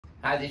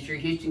Hi, this is your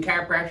Houston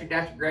chiropractor,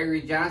 Dr.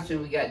 Gregory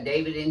Johnson. We got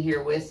David in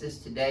here with us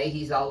today.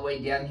 He's all the way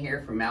down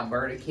here from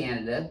Alberta,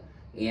 Canada.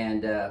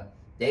 And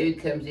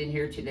David comes in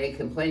here today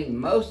complaining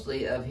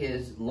mostly of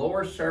his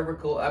lower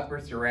cervical, upper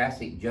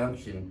thoracic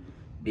junction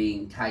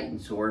being tight and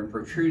sore and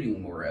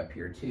protruding more up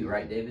here too,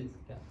 right, David?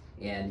 Yeah.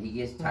 And he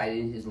gets tight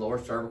in his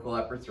lower cervical,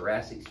 upper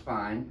thoracic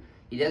spine.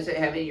 He doesn't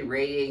have any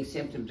radiating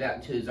symptoms out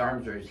into his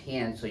arms or his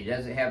hands, so he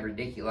doesn't have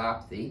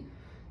radiculopathy.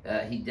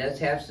 He does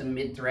have some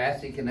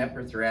mid-thoracic and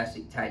upper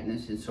thoracic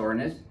tightness and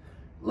soreness.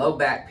 Low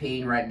back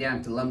pain right down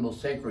at the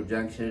lumbosacral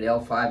junction at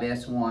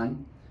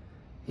L5-S1.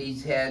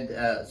 He's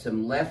had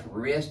some left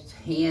wrist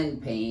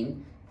hand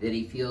pain that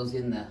he feels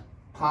in the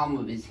palm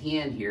of his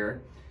hand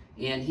here.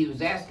 And he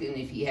was asking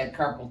if he had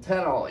carpal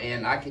tunnel,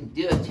 and I can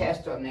do a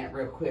test on that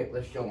real quick.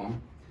 Let's show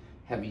him.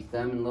 Have your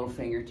thumb and little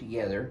finger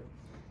together.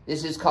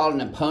 This is called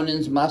an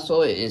opponent's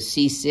muscle. It is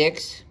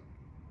C6.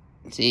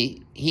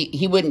 See,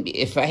 he wouldn't be,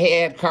 if I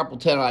had carpal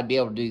tunnel, I'd be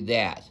able to do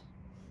that.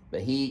 But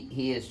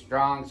he is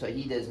strong, so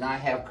he does not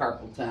have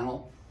carpal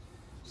tunnel.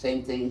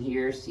 Same thing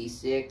here,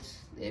 C6.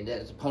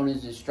 His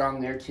opponent's is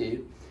strong there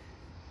too.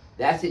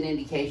 That's an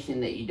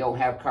indication that you don't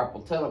have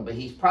carpal tunnel, but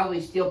he's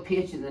probably still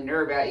pinching the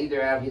nerve out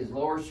either out of his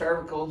lower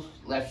cervical,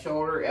 left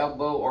shoulder,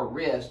 elbow, or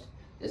wrist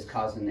that's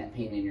causing that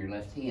pain in your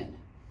left hand.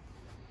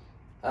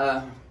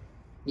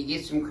 You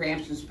get some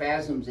cramps and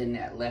spasms in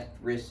that left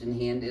wrist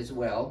and hand as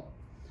well.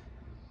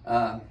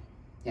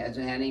 He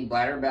hasn't had any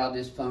bladder bowel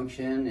dysfunction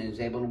and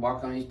is able to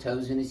walk on his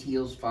toes and his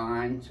heels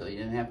fine, so he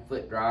doesn't have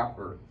foot drop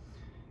or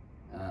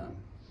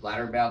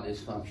bladder bowel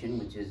dysfunction,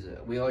 which is,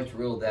 we always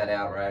rule that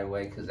out right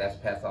away because that's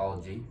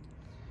pathology.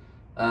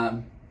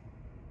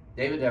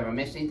 David, have I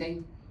missed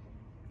anything?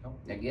 No.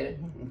 Did I get it?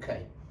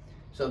 Okay.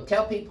 So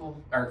tell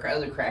people, or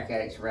other crack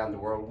addicts around the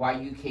world, why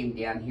you came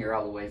down here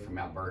all the way from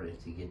Alberta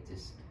to get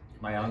this.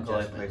 My uncle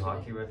I played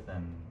hockey with,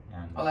 and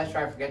oh, that's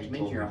right. I forgot to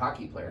mention you're a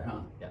hockey player,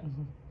 huh? Yeah.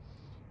 Mm-hmm.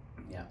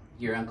 Yeah.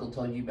 Your uncle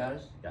told you about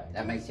us? Yeah.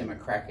 That makes him a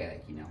crack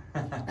addict, you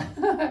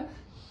know.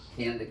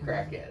 Canada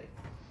crack addict.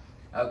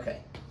 Okay,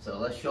 so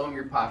let's show him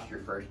your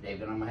posture first,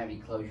 David. I'm gonna have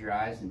you close your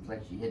eyes and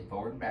flex your head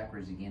forward and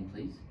backwards again,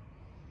 please.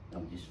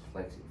 Don't just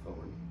flex it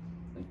forward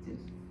like this.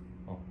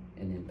 Oh.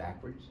 And then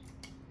backwards.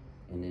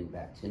 And then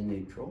back to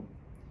neutral.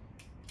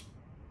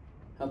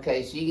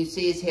 Okay, so you can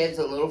see his head's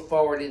a little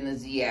forward in the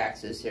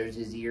Z-axis. There's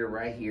his ear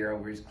right here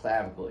over his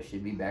clavicle. It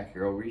should be back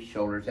here over his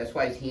shoulders. That's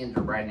why his hands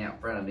are right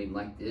out front of him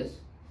like this.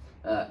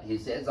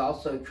 His head's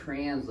also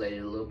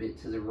translated a little bit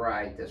to the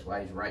right. That's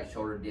why his right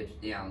shoulder dips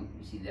down.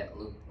 You see that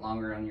look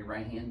longer on your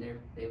right hand there,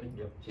 David?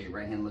 Yep. So your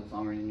right hand looks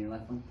longer than your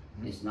left one?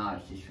 Mm-hmm. It's not.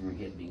 It's just from your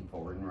head being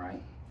forward and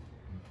right.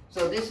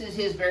 So this is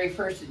his very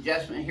first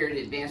adjustment here to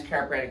Advanced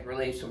Chiropractic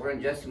Relief. So we're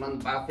going to adjust him on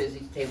the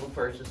BioPhysics table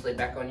first. Let's lay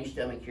back on your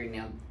stomach here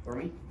now for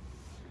me.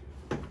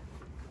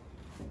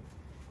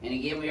 And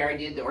again, we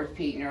already did the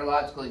orthopedic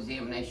neurological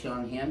examination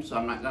on him, so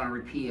I'm not going to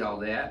repeat all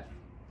that.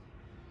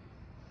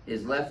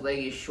 His left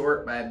leg is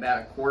short by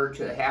about 1/4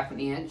 to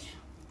 1/2 inch.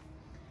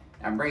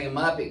 I bring him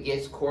up, it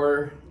gets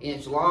 1/4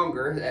 inch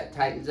longer. That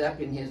tightens up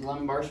in his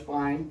lumbar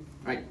spine,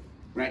 right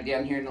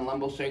down here in the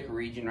lumbosacral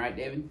region, right,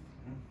 David?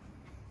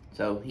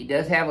 So he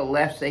does have a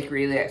left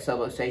sacroiliac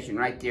subluxation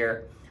right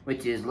there,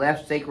 which his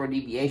left sacral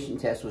deviation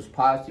test was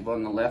positive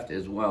on the left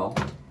as well.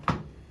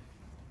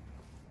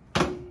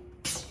 There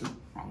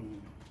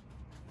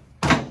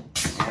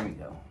we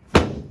go.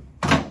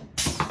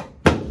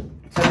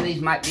 Some of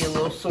these might be a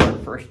little sore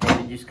at first,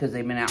 David, just because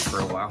they've been out for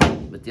a while,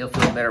 but they'll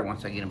feel better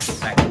once I get them put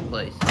back in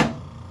place.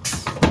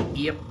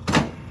 Yep.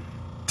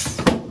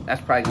 That's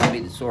probably going to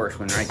be the sorest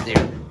one right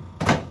there.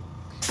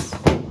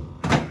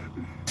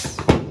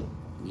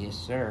 Yes,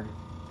 sir.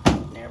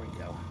 There we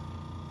go.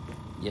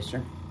 Yes,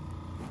 sir.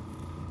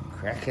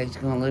 Crackhead's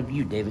going to love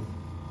you, David.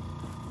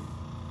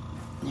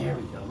 There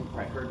we go.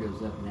 Right, her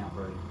goes up and out,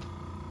 buddy.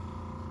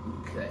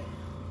 Okay.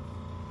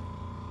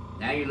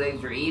 Now your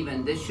legs are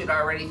even. This should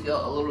already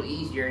feel a little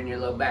easier in your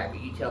low back,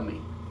 but you tell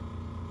me.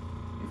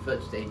 Your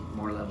foot stayed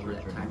more level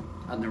that time.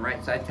 On the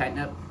right side, tighten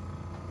up.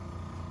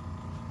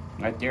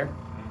 Right there.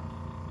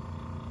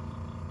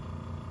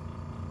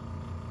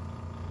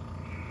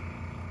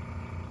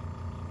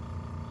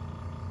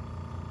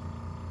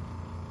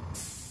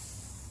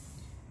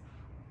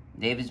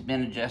 David's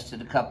been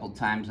adjusted a couple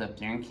times up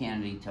there in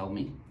Canada, he told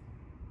me.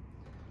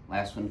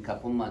 Last one a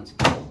couple months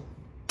ago.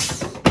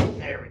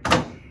 There we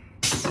go.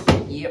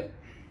 Yep.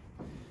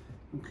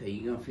 Okay,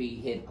 you're gonna feel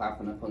your head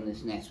popping up on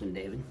this next one,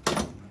 David.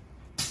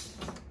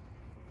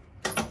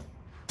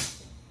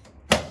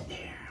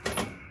 There.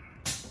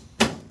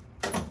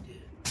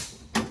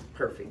 Good.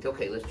 Perfect.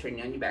 Okay, let's turn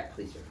you on your back,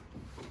 please, sir.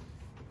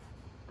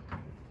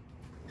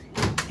 There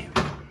we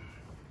go.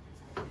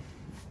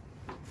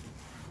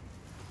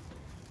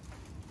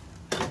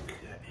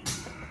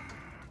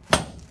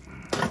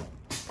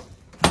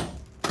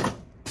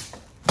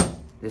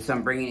 This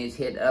I'm bringing his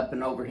head up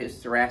and over his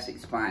thoracic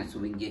spine so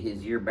we can get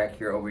his ear back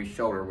here over his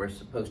shoulder where it's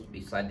supposed to be.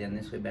 Slide down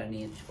this way about an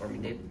inch for me,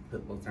 David.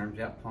 Put both arms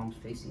out, palms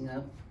facing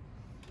up.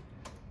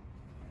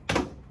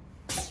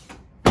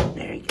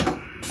 There you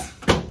go.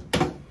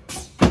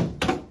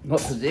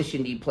 What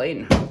position do you play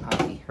in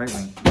hockey? Right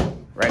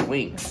wing. Right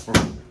wing.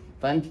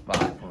 Fun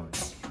spot.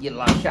 You get a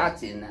lot of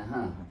shots in that,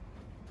 huh?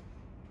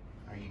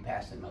 Or are you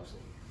passing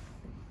mostly?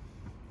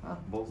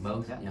 Both.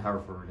 Both? Yeah. Yeah.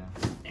 Power forward.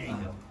 Yeah. There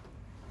you go.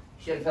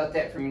 Should have felt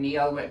that from your knee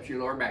all the way up to your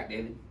lower back,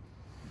 David.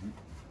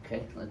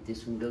 Okay, let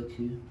this one go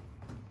too.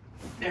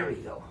 There we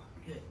go.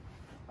 Good.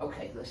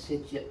 Okay, let's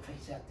sit you up,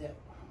 face out that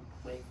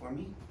way for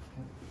me.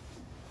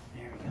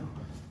 There we go.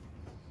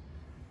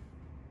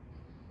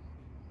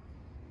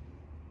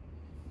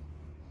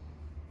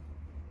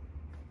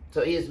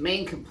 So his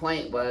main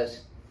complaint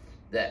was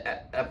the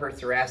upper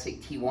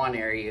thoracic T1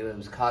 area that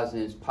was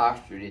causing his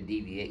posture to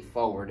deviate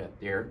forward up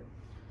there.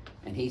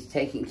 And he's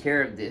taking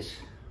care of this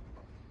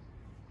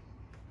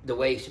the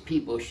way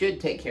people should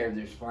take care of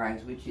their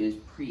spines, which is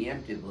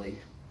preemptively,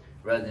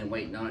 rather than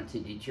waiting on it to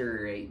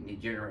deteriorate and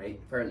degenerate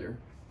further.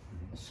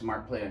 A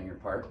smart play on your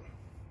part.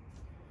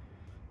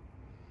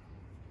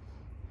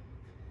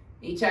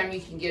 Anytime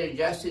you can get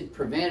adjusted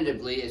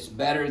preventatively, it's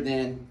better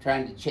than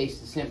trying to chase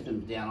the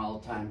symptoms down all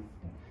the time.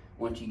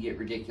 Once you get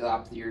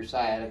radiculopathy or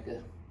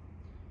sciatica.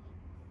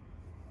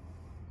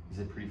 Is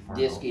it pretty far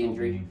Disc out,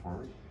 injury. leaning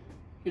forward?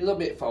 You're a little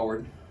bit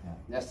forward.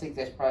 Yeah. I think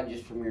that's probably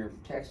just from your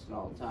texting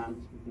all the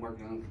time,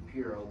 working on the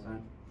computer all the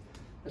time.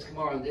 Let's come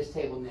over on this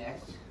table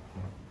next. So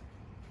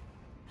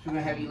I'm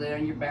gonna have you lay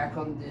on your back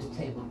on this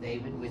table,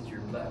 David, with your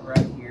butt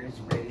right here,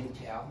 spread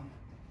a towel.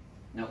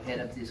 No,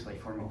 head up this way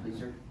for me, please,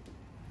 sir.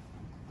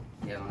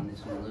 Yeah, on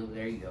this one a little.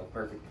 There you go,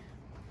 perfect.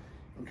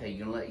 Okay,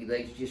 you're gonna let your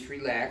legs just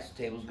relax.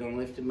 The table's gonna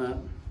lift them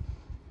up.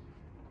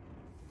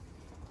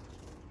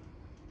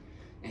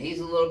 And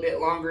he's a little bit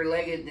longer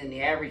legged than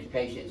the average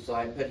patient, so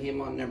I put him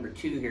on number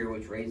 2 here,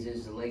 which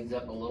raises the legs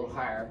up a little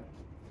higher.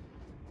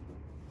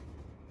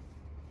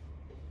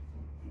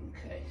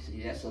 Okay,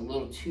 see that's a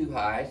little too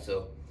high,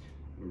 so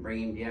I'm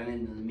bringing him down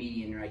into the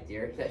median right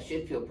there. That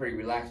should feel pretty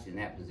relaxed in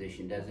that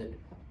position, does it?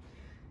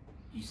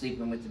 You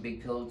sleeping with the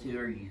big pillow too,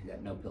 or you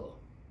got no pillow?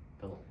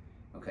 Pillow.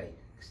 Okay,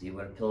 see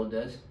what a pillow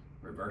does?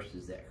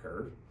 Reverses that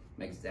curve,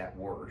 makes that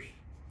worse.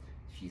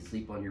 If you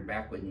sleep on your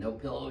back with no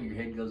pillow, your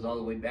head goes all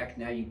the way back.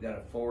 Now you've got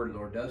a forward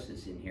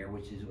lordosis in here,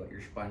 which is what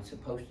your spine's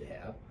supposed to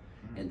have.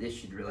 And this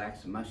should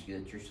relax the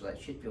musculature, so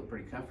that should feel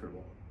pretty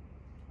comfortable.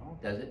 Oh.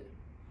 Does it?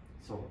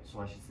 So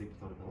I should sleep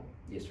without a pillow?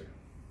 Yes, sir.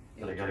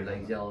 But I Your gotta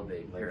legs go-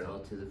 elevated, legs parallel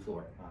up. to the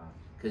floor.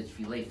 Because if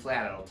you lay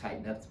flat, it'll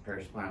tighten up the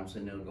paraspinal, so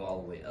it'll go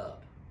all the way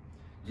up.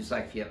 Just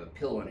like if you have a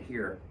pillow in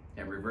here,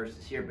 that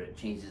reverses here, but it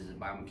changes the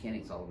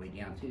biomechanics all the way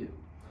down too.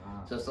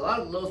 So it's a lot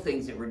of little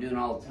things that we're doing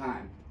all the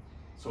time.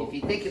 So if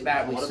you think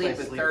about it, we what if sleep I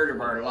a sleep- third of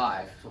our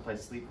life. So if I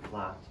sleep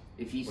flat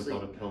If you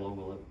without sleep, a pillow,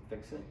 will it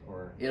fix it?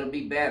 Or it'll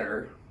be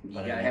better. You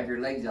But I gotta mean- have your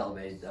legs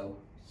elevated though.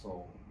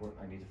 so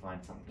I need to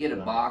find something. Get a for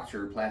that. box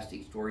or a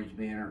plastic storage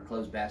bin or a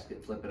closed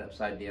basket, flip it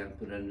upside down,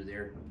 put it under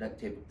there, duct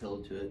tape a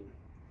pillow to it.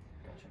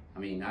 Gotcha. I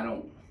mean, I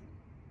don't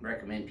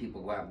recommend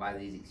people go out and buy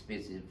these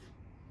expensive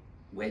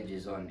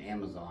wedges on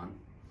Amazon,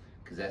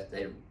 because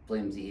they're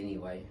flimsy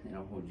anyway. They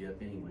don't hold you up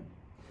anyway.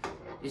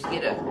 Just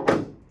get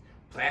a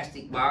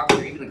plastic box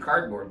or even a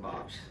cardboard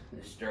box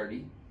that's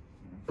sturdy.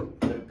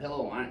 Put a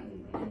pillow on it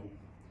and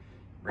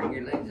bring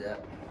your legs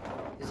up.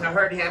 It's a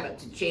hard habit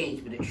to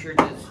change, but it sure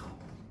does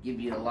give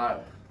you a lot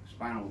of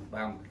spinal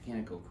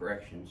biomechanical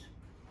corrections.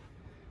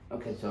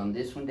 Okay, so on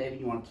this one, David,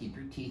 you want to keep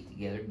your teeth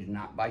together. Do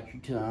not bite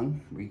your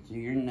tongue. Breathe through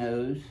your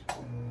nose.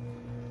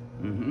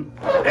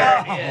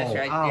 There it is,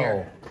 right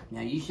there.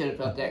 Now you should have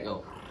felt that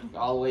go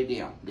all the way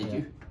down. Did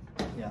you?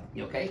 Yeah.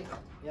 You okay?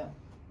 Yeah.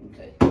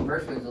 Okay.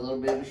 First one's a little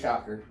bit of a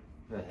shocker.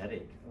 The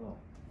headache. Oh.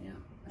 Yeah,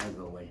 that'll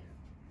go away.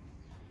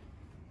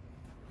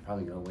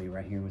 Probably go away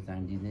right here with I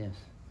do this.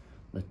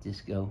 Let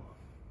this go.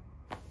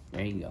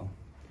 There you go.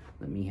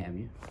 Let me have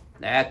you.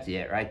 That's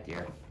it right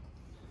there.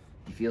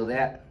 You feel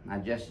that? I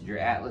adjusted your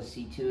Atlas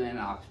C2 and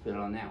occiput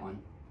on that one.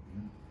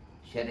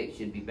 Headache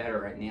should be better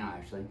right now,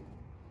 actually.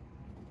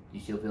 Do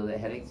you still feel that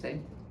headache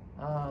same?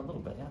 A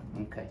little bit,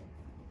 yeah. Okay.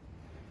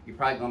 You're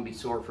probably going to be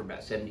sore for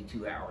about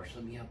 72 hours.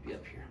 Let me help you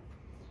up here.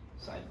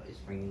 Sideways.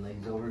 Bring your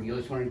legs over. You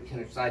always want to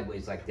kind of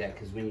sideways like that,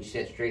 because when you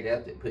sit straight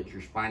up, it puts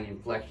your spine in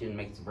flexion,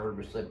 makes the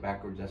vertebra slip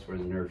backwards. That's where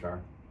the nerves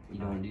are. You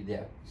don't want to do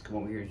that. Let's come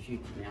over here and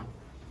shoot you now.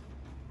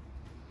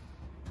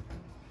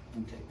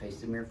 Okay,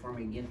 face the mirror for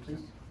me again, please.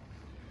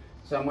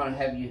 So I'm going to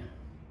have you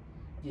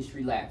just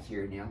relax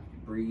here now.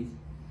 Breathe.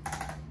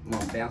 I'm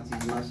going to bounce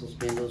these muscle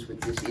spindles with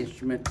this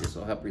instrument. This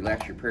will help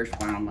relax your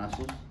paraspinal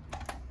muscles.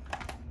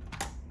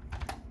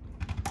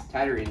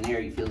 Tighter in there,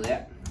 you feel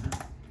that?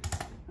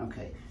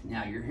 Okay,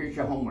 now here's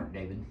your homework,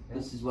 David.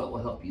 This is what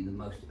will help you the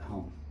most at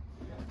home.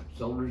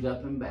 Shoulders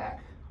up and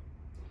back.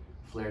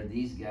 Flare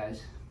these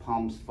guys,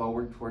 palms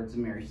forward towards the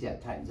mirror. See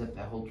that tightens up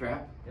that whole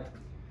trap? Yeah.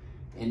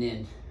 And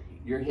then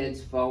your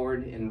head's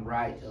forward and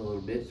right a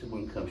little bit, so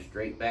we're gonna come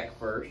straight back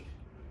first.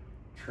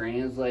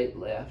 Translate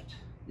left,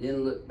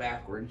 then look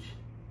backwards.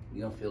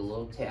 You're gonna feel a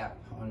little tap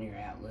on your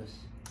Atlas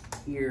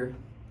here.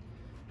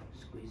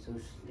 Squeeze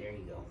those, there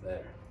you go,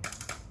 better.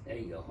 There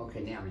you go.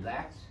 Okay, now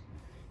relax.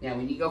 Now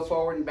when you go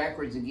forward and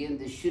backwards again,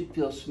 this should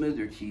feel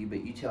smoother to you,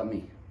 but you tell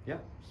me. Yeah,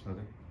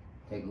 smoother.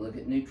 Take a look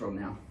at neutral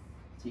now.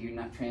 See, you're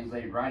not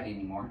translated right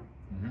anymore.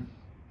 Mm-hmm.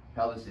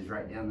 Pelvis is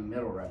right down the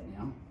middle right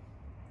now.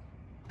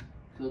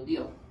 Cool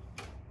deal.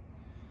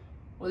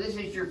 Well, this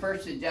is your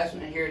first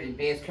adjustment here at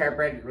Advanced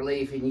Chiropractic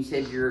Relief, and you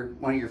said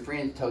one of your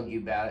friends told you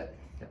about it.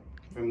 Yep.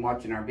 From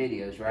watching our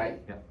videos, right?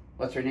 Yep.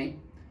 What's her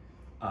name?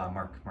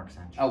 Mark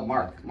Sanchez. Oh,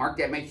 Mark. Mark,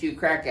 that makes you a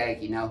crack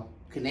addict, you know.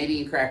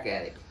 Canadian crack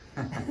addict.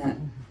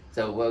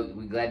 So, well,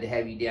 we're glad to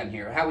have you down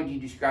here. How would you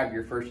describe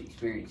your first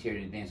experience here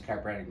at Advanced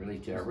Chiropractic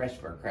Relief to the rest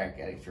of our crack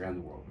addicts around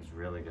the world? It was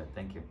really good.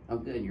 Thank you. Oh,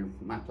 good.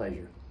 My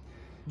pleasure.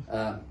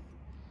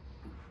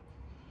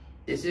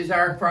 This is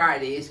our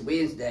Friday. It's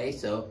Wednesday,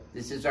 so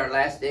this is our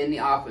last day in the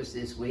office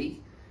this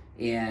week.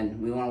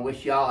 And we want to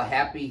wish y'all a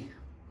happy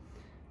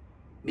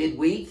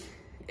midweek,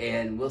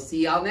 and we'll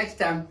see y'all next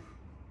time.